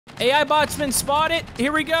AI bot's been spotted.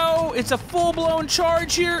 Here we go. It's a full-blown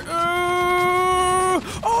charge here. Oh!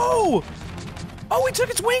 Oh, we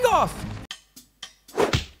took its wing off.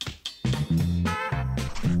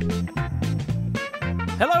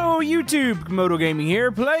 Hello, YouTube. Camodo Gaming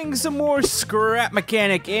here, playing some more Scrap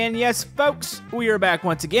Mechanic. And yes, folks, we are back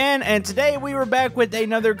once again. And today we are back with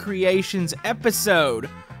another Creations episode.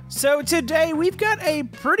 So today we've got a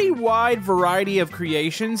pretty wide variety of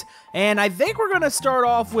creations, and I think we're going to start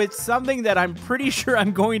off with something that I'm pretty sure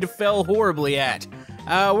I'm going to fail horribly at.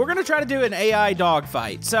 We're going to try to do an AI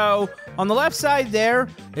dogfight. So on the left side there,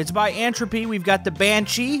 it's by Entropy. We've got the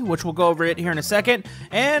Banshee, which we'll go over it here in a second.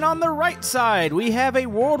 And on the right side, we have a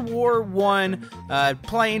World War I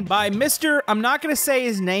plane by Mr. I'm not going to say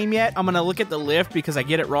his name yet. I'm going to look at the lift because I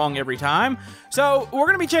get it wrong every time. So we're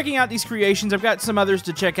going to be checking out these creations. I've got some others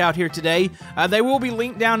to check out here today. They will be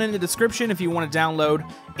linked down in the description if you want to download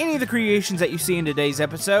any of the creations that you see in today's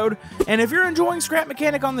episode. And if you're enjoying Scrap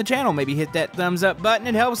Mechanic on the channel, maybe hit that thumbs up button.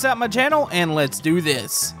 It helps out my channel, and let's do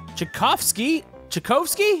this. Tchaikovsky?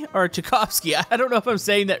 I don't know if I'm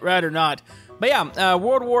saying that right or not. But yeah,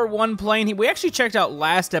 World War I plane. We actually checked out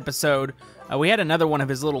last episode. We had another one of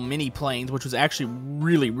his little mini planes, which was actually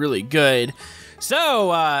really, really good.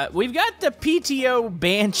 So, we've got the PTO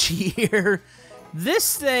Banshee here.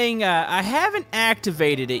 This thing, I haven't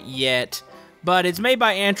activated it yet, but it's made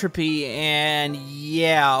by Entropy, and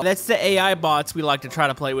yeah, that's the AI bots we like to try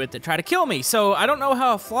to play with that try to kill me. So I don't know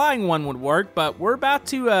how a flying one would work, but we're about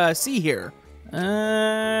to see here.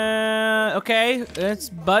 Okay, it's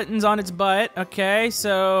buttons on its butt. Okay,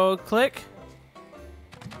 so click.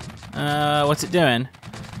 What's it doing?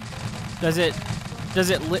 Does it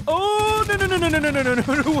lift? Oh,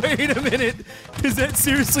 no, wait a minute. Does that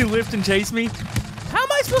seriously lift and chase me? How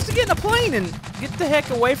am I supposed to get in a plane and get the heck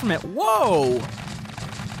away from it? Whoa!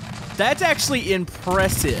 That's actually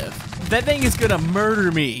impressive. That thing is gonna murder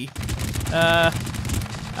me.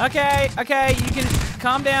 Okay, you can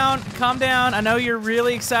calm down. I know you're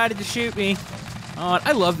really excited to shoot me. Oh,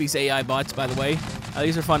 I love these AI bots, by the way.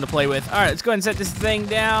 These are fun to play with. All right, let's go ahead and set this thing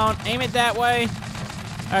down. Aim it that way.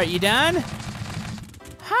 All right, you done?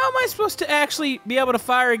 How am I supposed to actually be able to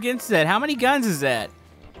fire against that? How many guns is that?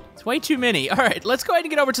 It's way too many. All right, let's go ahead and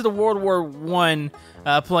get over to the World War I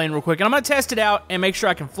plane real quick. And I'm going to test it out and make sure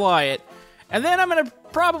I can fly it. And then I'm going to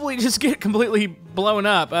probably just get completely blown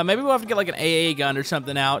up. Maybe we'll have to get like an AA gun or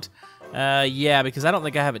something out. Yeah, because I don't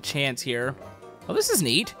think I have a chance here. Oh, this is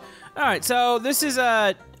neat. All right, so this is,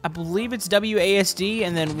 I believe it's WASD,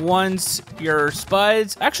 and then one's your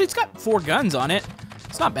spuds. Actually, it's got 4 guns on it.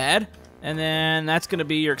 It's not bad. And then that's going to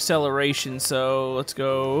be your acceleration, so let's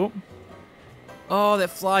go. Oh, that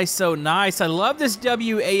flies so nice. I love this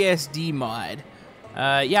WASD mod.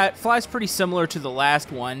 Yeah, it flies pretty similar to the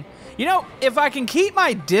last one. You know, if I can keep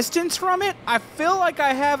my distance from it, I feel like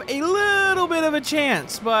I have a little bit of a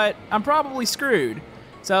chance, but I'm probably screwed.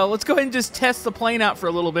 So let's go ahead and just test the plane out for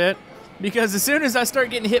a little bit, because as soon as I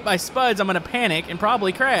start getting hit by spuds, I'm going to panic and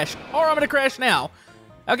probably crash, or I'm going to crash now.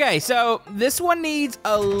 Okay, so this one needs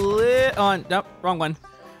a little... nope, wrong one.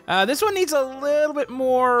 This one needs a little bit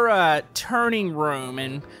more turning room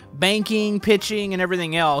and banking, pitching, and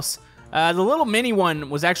everything else. The little mini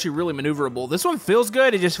one was actually really maneuverable. This one feels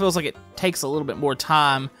good. It just feels like it takes a little bit more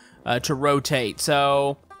time to rotate.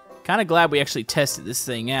 So, kind of glad we actually tested this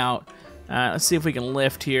thing out. Let's see if we can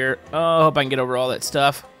lift here. Oh, I hope I can get over all that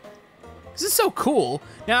stuff. This is so cool.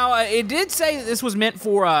 Now, it did say that this was meant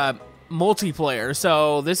for multiplayer.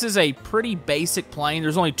 So, this is a pretty basic plane.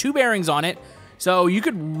 There's only 2 bearings on it. So you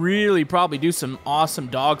could really probably do some awesome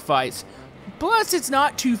dogfights. Plus, it's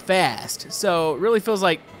not too fast. So it really feels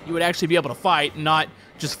like you would actually be able to fight and not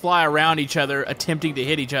just fly around each other, attempting to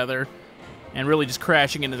hit each other, and really just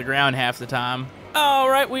crashing into the ground half the time. All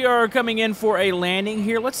right, we are coming in for a landing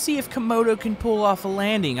here. Let's see if Camodo can pull off a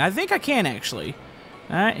landing. I think I can, actually.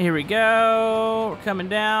 All right, here we go. We're coming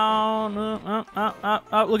down.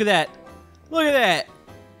 Oh, look at that. Look at that.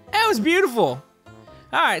 That was beautiful.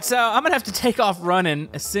 All right, so I'm gonna have to take off running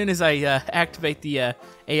as soon as I activate the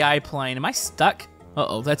AI plane. Am I stuck?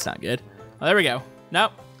 Uh-oh, that's not good. Oh, there we go.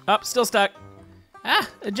 Nope. Oh, still stuck. Ah,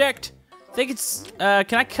 eject. I think it's, can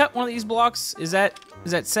I cut one of these blocks? Is that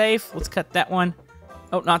safe? Let's cut that one.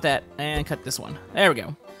 Oh, not that. And cut this one. There we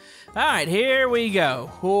go. All right, here we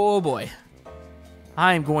go. Oh, boy.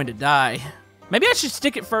 I am going to die. Maybe I should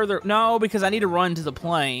stick it further. No, because I need to run to the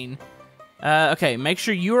plane. Okay, make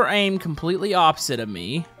sure you are aimed completely opposite of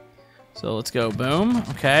me. So let's go, boom,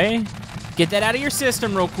 okay. Get that out of your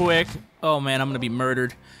system real quick. Oh man, I'm gonna be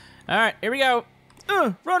murdered. All right, here we go.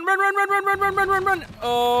 Run, run, run, run, run, run, run, run, run.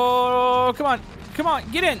 Oh, come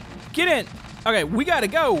on, get in. Okay, we gotta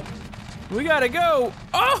go. We gotta go.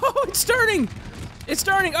 Oh, it's turning. It's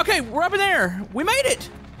turning. Okay, we're up in there. We made it.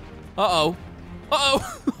 Uh-oh.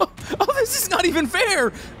 Uh-oh. Oh, this is not even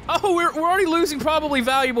fair. Oh, we're already losing probably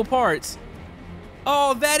valuable parts.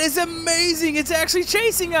 Oh, that is amazing. It's actually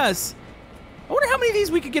chasing us. I wonder how many of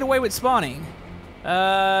these we could get away with spawning.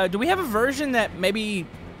 Do we have a version that maybe,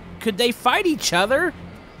 could they fight each other?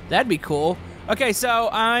 That'd be cool. Okay, so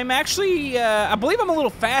I'm actually, I believe I'm a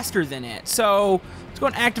little faster than it. So let's go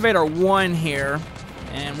and activate our 1 here.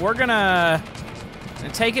 And we're gonna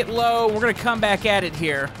take it low. We're gonna come back at it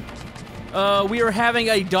here. We are having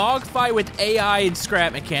a dogfight with AI and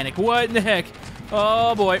scrap mechanic. What in the heck?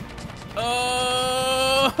 Oh boy.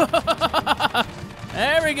 Oh,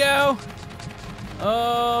 there we go.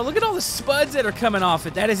 Oh, look at all the spuds that are coming off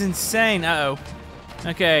it. That is insane. Uh-oh.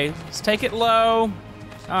 Okay, let's take it low.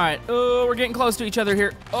 All right. Oh, we're getting close to each other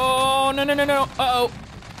here. Oh, no, no, no, no. Uh-oh.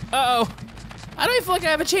 Uh-oh. I don't even feel like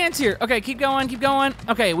I have a chance here. Okay, keep going, keep going.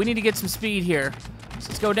 Okay, we need to get some speed here. So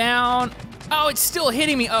let's go down. Oh, it's still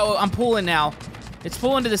hitting me. Oh, I'm pulling now. It's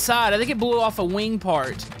pulling to the side. I think it blew off a wing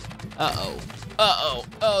part. Uh-oh. Uh-oh.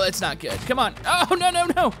 Oh, that's not good. Come on. Oh, no, no,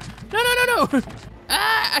 no. No, no, no, no.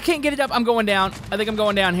 Ah, I can't get it up. I'm going down. I think I'm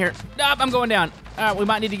going down here. Nope, I'm going down. All right, we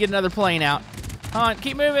might need to get another plane out. Hold on,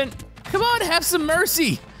 keep moving. Come on, have some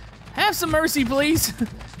mercy. Have some mercy, please.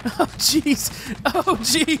 Oh, jeez. Oh,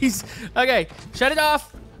 jeez. Okay, shut it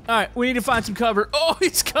off. All right, we need to find some cover. Oh,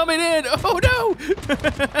 it's coming in. Oh, no.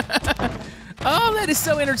 Oh, that is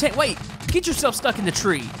so entertaining. Wait, get yourself stuck in the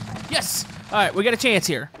tree. Yes. All right, we got a chance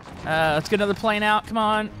here. Let's get another plane out. Come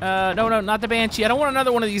on. No, no, not the Banshee. I don't want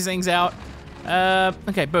another one of these things out.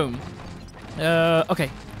 Okay, boom.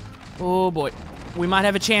 Okay. Oh, boy. We might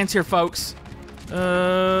have a chance here, folks. Get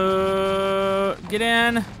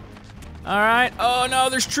in. All right. Oh, no,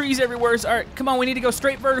 there's trees everywhere. All right, come on. We need to go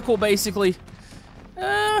straight vertical, basically.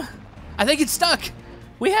 I think it's stuck.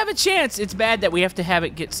 We have a chance. It's bad that we have to have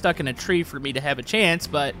it get stuck in a tree for me to have a chance,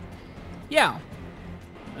 but yeah.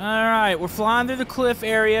 All right, we're flying through the cliff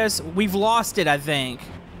areas. We've lost it, I think.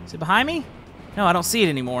 Is it behind me? No, I don't see it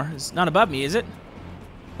anymore. It's not above me, is it?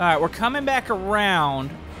 All right, we're coming back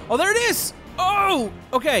around. Oh, there it is. Oh,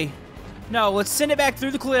 okay. No, let's send it back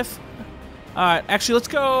through the cliff. All right, actually, let's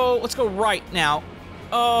go right now.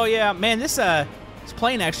 Oh, yeah, man, this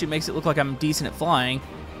plane actually makes it look like I'm decent at flying.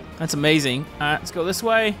 That's amazing. All right, let's go this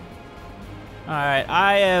way. All right,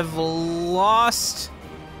 I've lost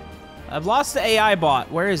the AI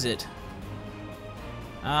bot. Where is it?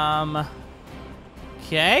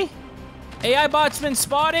 Okay. AI bot's been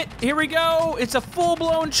spotted. Here we go. It's a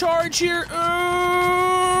full-blown charge here.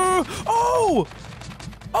 Oh!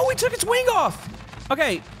 Oh, we took its wing off.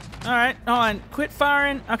 Okay. All right, hold on. Quit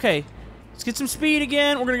firing. Okay. Let's get some speed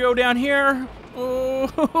again. We're gonna go down here.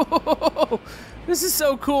 Oh, this is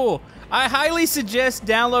so cool. I highly suggest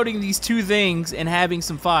downloading these 2 things and having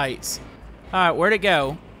some fights. All right, where'd it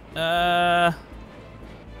go?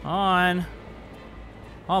 On,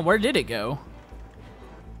 where did it go?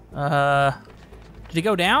 Did it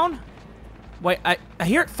go down? Wait, I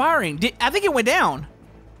hear it firing. I think it went down.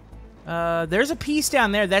 There's a piece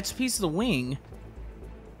down there. That's a piece of the wing.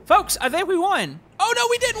 Folks, I think we won. Oh, no,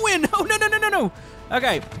 we didn't win. Oh, no, no, no, no, no.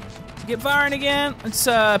 Okay, get firing again. Let's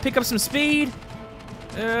pick up some speed.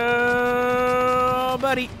 Oh,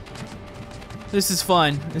 buddy. This is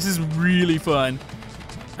fun. This is really fun.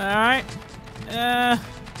 All right.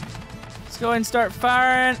 Let's go ahead and start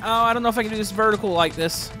firing. Oh, I don't know if I can do this vertical like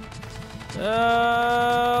this.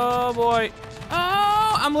 Oh, boy.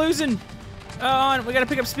 Oh, I'm losing. Oh, and we got to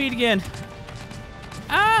pick up speed again.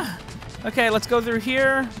 Ah. Okay, let's go through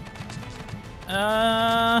here.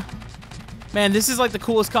 Man, this is like the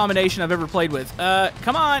coolest combination I've ever played with.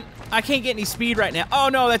 Come on. I can't get any speed right now. Oh,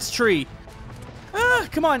 no, that's a tree. Ah,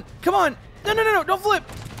 come on. Come on. No, no, no, no. Don't flip.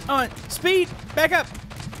 On. Speed. Back up.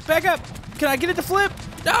 Back up. Can I get it to flip?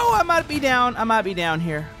 No, I might be down. I might be down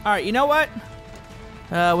here. All right, you know what?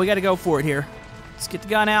 We got to go for it here. Let's get the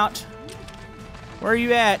gun out. Where are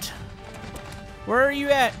you at? Where are you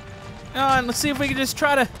at? On. Let's see if we can just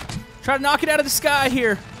try to knock it out of the sky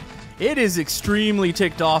here. It is extremely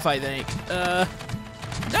ticked off, I think.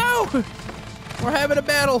 No! We're having a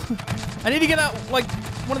battle. I need to get out, like,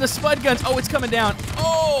 one of the spud guns. Oh, it's coming down.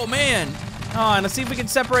 Oh, man. On, let's see if we can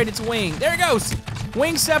separate its wing. There it goes.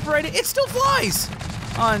 Wing separated. It still flies.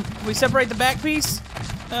 On, we separate the back piece.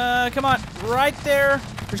 Come on, right there.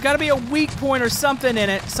 There's got to be a weak point or something in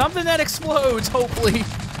it. Something that explodes, hopefully.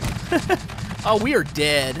 Oh, we are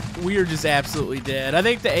dead. We are just absolutely dead. I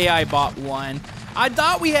think the AI bot won. I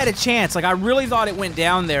thought we had a chance. Like, I really thought it went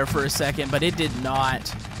down there for a second, but it did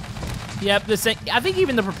not. Yep, this thing, I think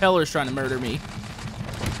even the propeller's trying to murder me.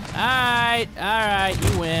 All right,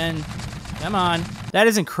 you win. Come on. That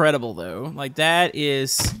is incredible, though. Like, that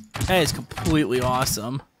is completely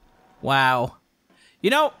awesome. Wow. You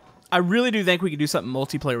know, I really do think we could do something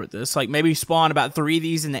multiplayer with this. Like, maybe spawn about 3 of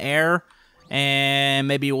these in the air, and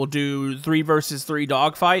maybe we'll do 3 versus 3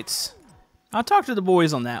 dogfights. I'll talk to the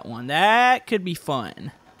boys on that one. That could be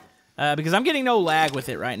fun. Because I'm getting no lag with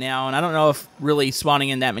it right now, and I don't know if really spawning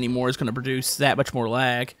in that many more is going to produce that much more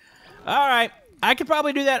lag. All right. I could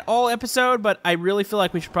probably do that all episode, but I really feel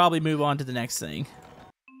like we should probably move on to the next thing.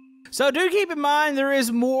 So do keep in mind there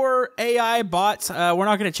is more AI bots. We're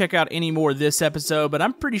not going to check out any more this episode, but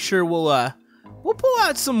I'm pretty sure we'll pull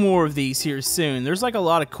out some more of these here soon. There's like a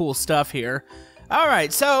lot of cool stuff here. All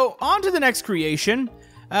right, so on to the next creation.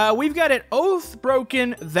 We've got an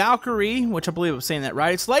Oath-Broken Valkyrie, which I believe I'm saying that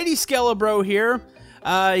right. It's Lady Skelebro here.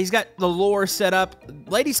 He's got the lore set up.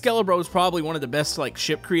 Lady Skelebro is probably one of the best like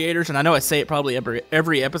ship creators, and I know I say it probably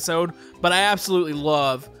every episode, but I absolutely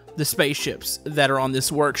love the spaceships that are on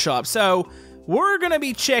this workshop. So we're gonna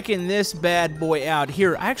be checking this bad boy out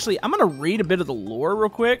here. Actually, I'm gonna read a bit of the lore real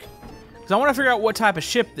quick because I want to figure out what type of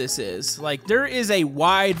ship this is. Like, there is a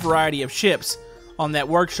wide variety of ships on that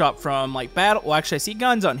workshop, from like battle. Well, actually, I see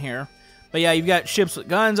guns on here, but yeah, you've got ships with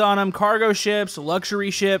guns on them, cargo ships, luxury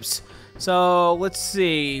ships. So let's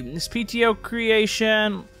see, this PTO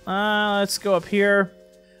creation, let's go up here.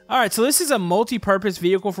 All right, so this is a multi-purpose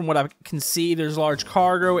vehicle from what I can see. There's large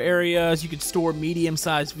cargo areas. You can store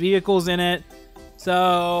medium-sized vehicles in it.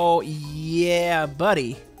 So yeah,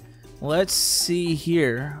 buddy. Let's see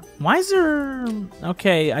here. Why is there,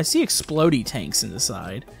 okay, I see explodey tanks in the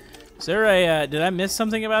side. Is there a, did I miss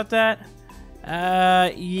something about that?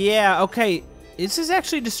 Yeah, okay, this is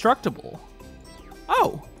actually destructible.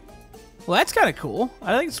 Oh. Well, that's kind of cool.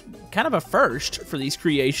 I think it's kind of a first for these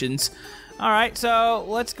creations. All right, so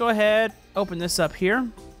let's go ahead, open this up here.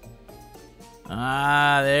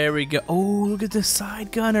 Ah, there we go. Oh, look at the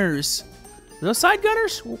side gunners. Are those side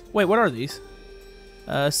gunners? Wait, what are these?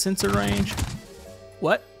 Sensor range.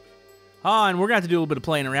 What? Oh, and we're going to have to do a little bit of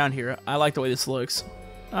playing around here. I like the way this looks.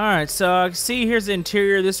 All right, so I can see here's the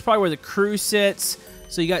interior. This is probably where the crew sits.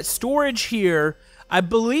 So you got storage here. I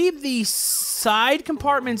believe the side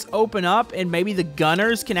compartments open up and maybe the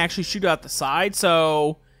gunners can actually shoot out the side.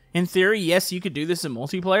 So in theory, yes, you could do this in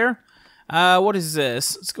multiplayer. What is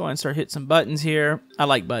this? Let's go ahead and start hitting some buttons here. I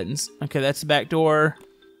like buttons. Okay, that's the back door.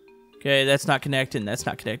 Okay, that's not connected. That's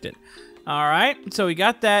not connected. All right, so we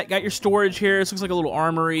got that. Got your storage here. This looks like a little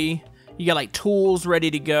armory. You got like tools ready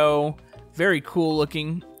to go. Very cool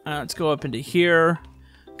looking. Let's go up into here.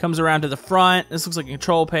 Comes around to the front. This looks like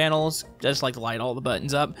control panels. Just like to light all the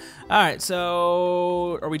buttons up. All right,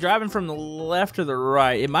 so are we driving from the left or the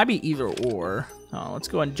right? It might be either or. Oh, let's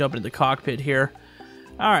go ahead and jump into the cockpit here.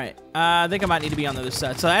 All right, I think I might need to be on the other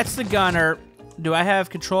side. So that's the gunner. Do I have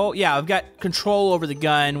control? Yeah, I've got control over the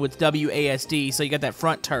gun with WASD. So you got that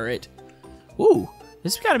front turret. Ooh,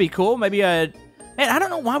 this has got to be cool. Maybe a... Man, I don't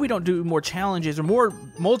know why we don't do more challenges or more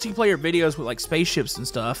multiplayer videos with like spaceships and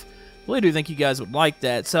stuff. Really do think you guys would like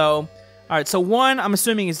that. So, all right, so one, I'm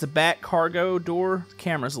assuming is the back cargo door. The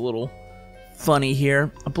camera's a little funny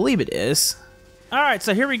here. I believe it is. All right,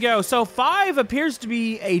 so here we go. So 5 appears to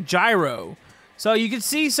be a gyro. So you can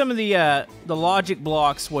see some of the logic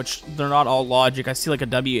blocks, which they're not all logic. I see like a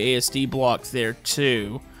WASD block there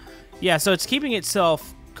too. Yeah, so it's keeping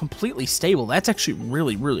itself completely stable. That's actually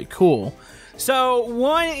really, really cool. So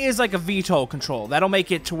 1 is like a VTOL control. That'll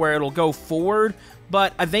make it to where it'll go forward,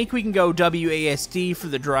 but I think we can go WASD for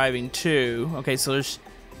the driving too. Okay, so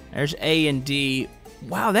there's A and D.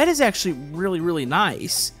 Wow, that is actually really, really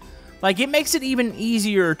nice. Like, it makes it even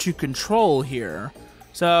easier to control here.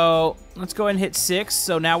 So let's go ahead and hit 6.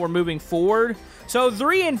 So now we're moving forward. So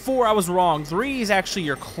 3 and 4, I was wrong. 3 is actually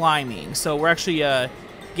your climbing. So we're actually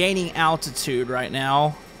gaining altitude right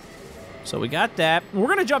now. So we got that. We're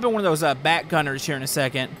going to jump in one of those back gunners here in a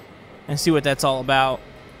second and see what that's all about.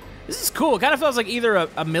 This is cool. It kind of feels like either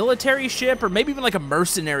a military ship or maybe even like a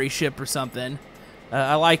mercenary ship or something.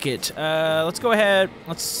 I like it. Let's go ahead.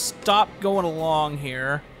 Let's stop going along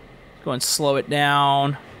here. Go and slow it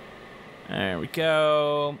down. There we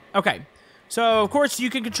go. Okay. So, of course,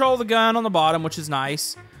 you can control the gun on the bottom, which is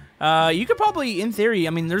nice. You could probably, in theory,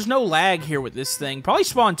 I mean, there's no lag here with this thing. Probably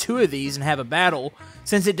spawn 2 of these and have a battle,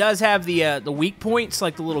 since it does have the weak points,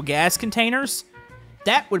 like the little gas containers.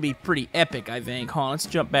 That would be pretty epic, I think. Hold on, let's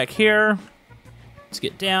jump back here. Let's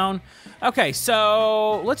get down. Okay,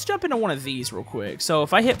 so let's jump into one of these real quick. So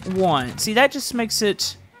if I hit 1, see, that just makes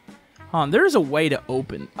it... Hold on, there's a way to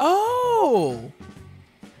open... Oh!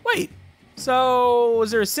 Wait, So, is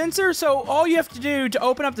there a sensor? So, all you have to do to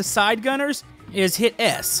open up the side gunners is hit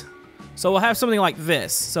S. So, we'll have something like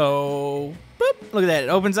this. So, boop, look at that. It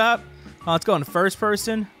opens up. Let's go into first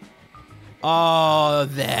person. Oh,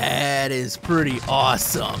 that is pretty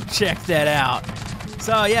awesome. Check that out.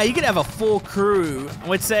 So, yeah, you could have a full crew. I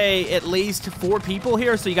would say at least 4 people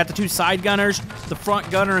here. So, you got the 2 side gunners, the front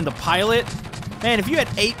gunner, and the pilot. Man, if you had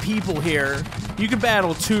 8 people here, you could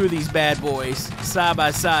battle 2 of these bad boys side by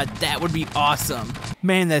side. That would be awesome.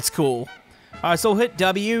 Man, that's cool. All right, so we'll hit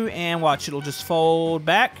W and watch. It'll just fold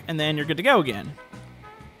back, and then you're good to go again.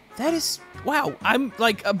 That is... Wow, I'm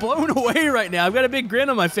like blown away right now. I've got a big grin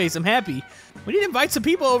on my face. I'm happy. We need to invite some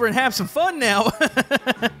people over and have some fun now.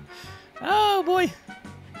 Oh, boy.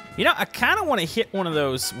 You know, I kind of want to hit one of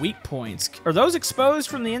those weak points. Are those exposed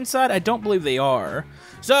from the inside? I don't believe they are.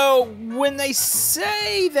 So, when they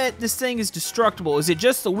say that this thing is destructible, is it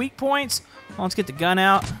just the weak points? Well, let's get the gun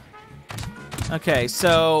out. Okay,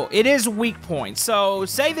 so it is weak points. So,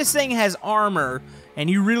 say this thing has armor, and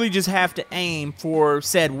you really just have to aim for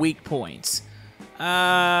said weak points.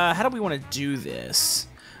 How do we want to do this?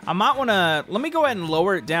 I might want to... Let me go ahead and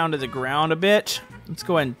lower it down to the ground a bit. Let's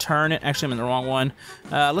go ahead and turn it. Actually, I'm in the wrong one.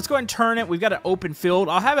 Let's go ahead and turn it. We've got an open field.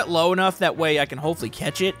 I'll have it low enough that way I can hopefully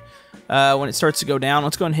catch it when it starts to go down.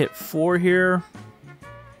 Let's go ahead and hit 4 here.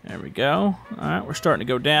 There we go. All right, we're starting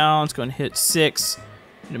to go down. Let's go ahead and hit 6. I'm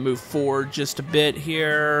going to move forward just a bit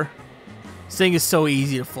here. This thing is so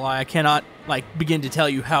easy to fly. I cannot begin to tell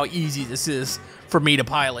you how easy this is for me to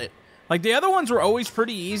pilot. Like, the other ones were always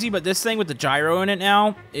pretty easy, but this thing with the gyro in it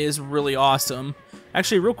now is really awesome.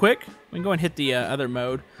 Actually, real quick, we can go and hit the other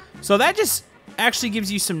mode. So that just actually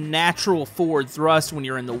gives you some natural forward thrust when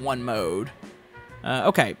you're in the 1 mode.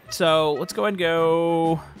 Okay, so let's go ahead and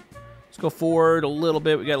go... Let's go forward a little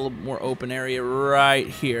bit. We got a little bit more open area right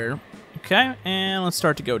here. Okay, and let's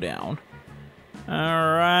start to go down. All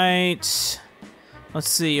right. Let's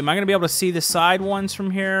see. Am I going to be able to see the side ones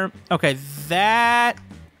from here? Okay, that...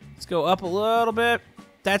 Let's go up a little bit.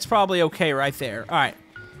 That's probably okay right there. All right,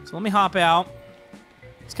 so let me hop out.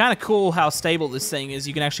 It's kind of cool how stable this thing is.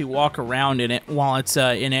 You can actually walk around in it while it's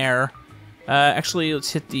in air. Actually,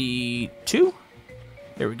 let's hit the 2.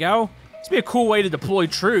 There we go. This would be a cool way to deploy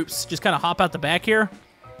troops. Just kind of hop out the back here.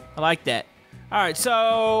 I like that. All right,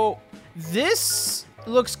 so this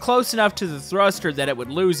looks close enough to the thruster that it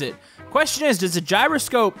would lose it. Question is, does the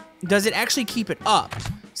gyroscope, does it actually keep it up?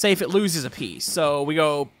 Say if it loses a piece. So we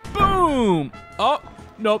go, boom. Oh,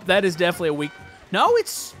 nope, that is definitely a weak. No,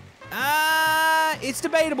 it's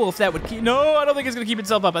debatable if that would keep. No, I don't think it's going to keep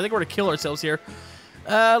itself up. I think we're going to kill ourselves here.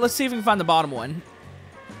 Let's see if we can find the bottom one.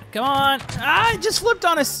 Come on. Ah, it just flipped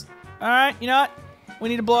on us. All right, you know what? We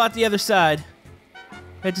need to blow out the other side.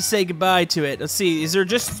 I had to say goodbye to it. Let's see. Is there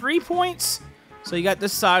just 3 points? So you got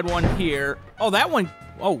this side one here. Oh, that one.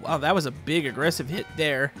 Oh, wow, that was a big aggressive hit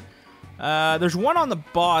there. There's one on the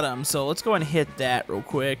bottom, so let's go and hit that real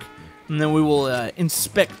quick. And then we will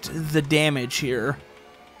inspect the damage here.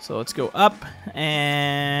 So let's go up,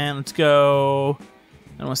 and let's go...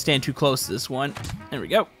 I don't want to stand too close to this one. There we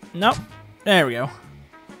go. Nope. There we go.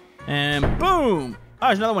 And boom! Oh,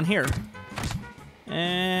 there's another one here.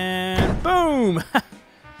 And boom!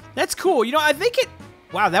 That's cool. You know, I think it...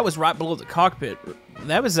 Wow, that was right below the cockpit.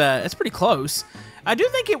 That was, that's pretty close. I do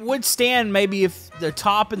think it would stand maybe if the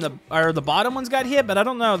top and the bottom ones got hit, but I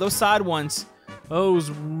don't know. Those side ones,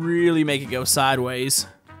 those really make it go sideways.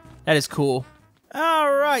 That is cool.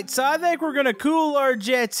 All right, so I think we're gonna cool our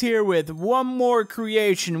jets here with one more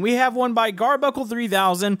creation. We have one by Garbuckle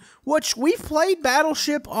 3000, which we've played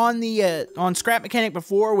Battleship on the on Scrap Mechanic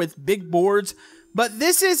before with big boards, but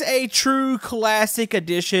this is a true classic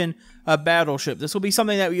edition of Battleship. This will be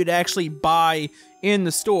something that you'd actually buy in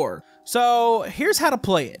the store. So here's how to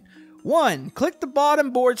play it. 1, click the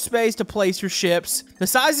bottom board space to place your ships. The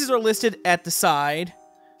sizes are listed at the side.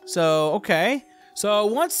 So, okay. So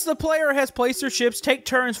once the player has placed their ships, take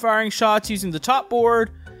turns firing shots using the top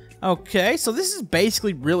board. Okay, so this is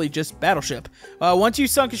basically really just Battleship. Once you've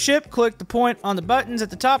sunk a ship, click the point on the buttons at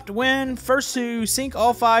the top to win. First to sink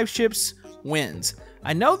all 5 ships wins.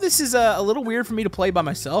 I know this is a little weird for me to play by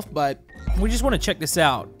myself, but we just want to check this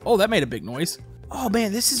out. Oh, that made a big noise. Oh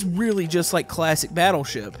man, this is really just like classic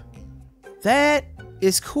Battleship. That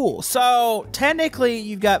is cool. So technically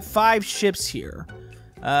you've got 5 ships here.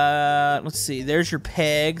 Let's see, there's your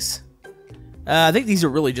pegs. I think these are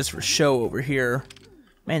really just for show over here.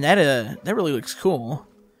 Man, that really looks cool.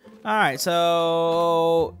 Alright,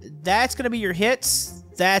 so that's gonna be your hits.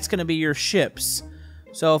 That's gonna be your ships.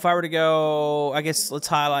 So if I were to go, I guess let's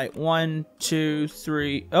highlight 1, 2,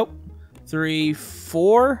 3, oh, 3,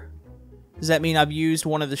 4. Does that mean I've used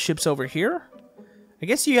one of the ships over here? I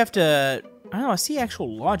guess you have to... I don't know, I see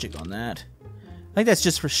actual logic on that. I think that's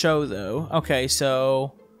just for show, though. Okay,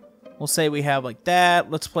 so... we'll say we have like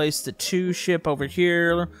that. Let's place the 2 ship over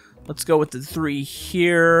here. Let's go with the 3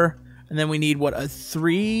 here. And then we need, what, a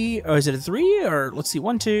 3? Or is it a 3? Or, let's see,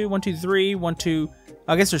 1, 2, 1, 2, 3, 1, 2...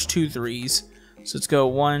 I guess there's 2 3s. So let's go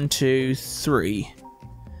 1, 2, 3.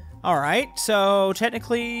 Alright, so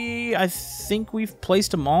technically, I think we've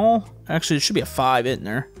placed them all. Actually, there should be a 5, isn't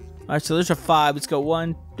there? Alright, so there's a 5. Let's go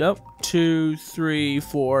 1, 2, 3,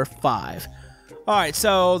 4, 5. Alright,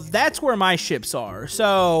 so that's where my ships are.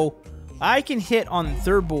 So, I can hit on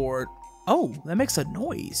their board. Oh, that makes a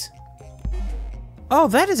noise. Oh,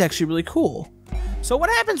 that is actually really cool. So what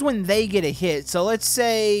happens when they get a hit? So let's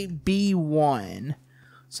say B1.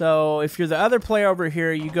 So if you're the other player over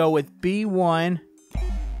here, you go with B1.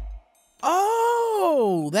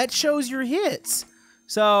 Oh, that shows your hits.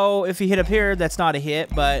 So if you hit up here, that's not a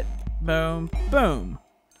hit, but boom, boom.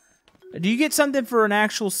 Do you get something for an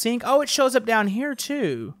actual sink? Oh, it shows up down here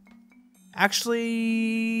too.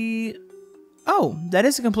 Actually, oh, that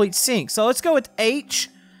is a complete sink. So let's go with H,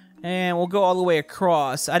 and we'll go all the way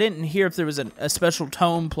across. I didn't hear if there was a special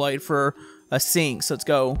tone played for a sink, so let's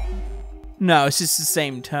go. No, it's just the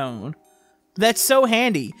same tone. That's so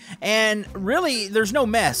handy. And really, there's no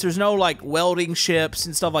mess. There's no, like, welding ships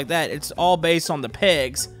and stuff like that. It's all based on the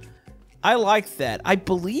pegs. I like that. I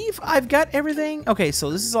believe I've got everything. Okay, so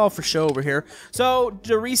this is all for show over here. So,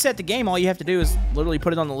 to reset the game, all you have to do is literally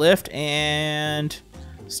put it on the lift and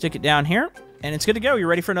stick it down here. And it's good to go. You're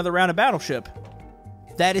ready for another round of Battleship.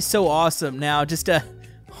 That is so awesome. Now, just,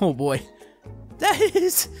 oh boy. That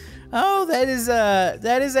is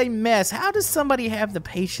a mess. How does somebody have the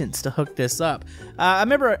patience to hook this up? I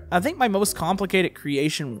remember, I think my most complicated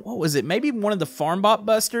creation, what was it? Maybe one of the farm bot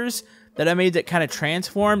busters that I made that kind of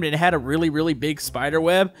transformed and it had a really, really big spider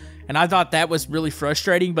web. And I thought that was really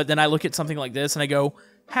frustrating, but then I look at something like this and I go,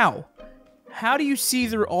 how? How do you see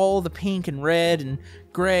through all the pink and red and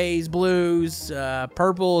grays, blues,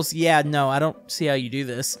 purples? Yeah, no, I don't see how you do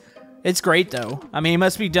this. It's great, though. I mean, it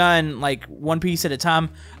must be done, like, one piece at a time.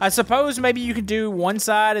 I suppose maybe you could do one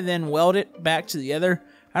side and then weld it back to the other.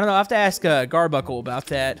 I don't know. I'll have to ask Garbuckle about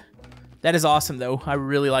that. That is awesome, though. I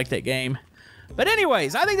really like that game. But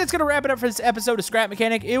anyways, I think that's going to wrap it up for this episode of Scrap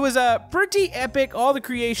Mechanic. It was pretty epic. All the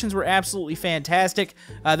creations were absolutely fantastic.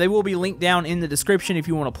 They will be linked down in the description if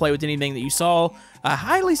you want to play with anything that you saw. I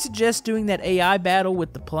highly suggest doing that AI battle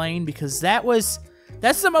with the plane because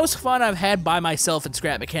that's the most fun I've had by myself in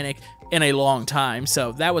Scrap Mechanic in a long time,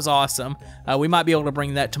 so that was awesome. We might be able to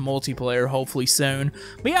bring that to multiplayer hopefully soon.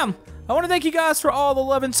 But yeah, I want to thank you guys for all the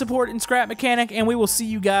love and support in Scrap Mechanic, and we will see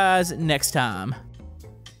you guys next time.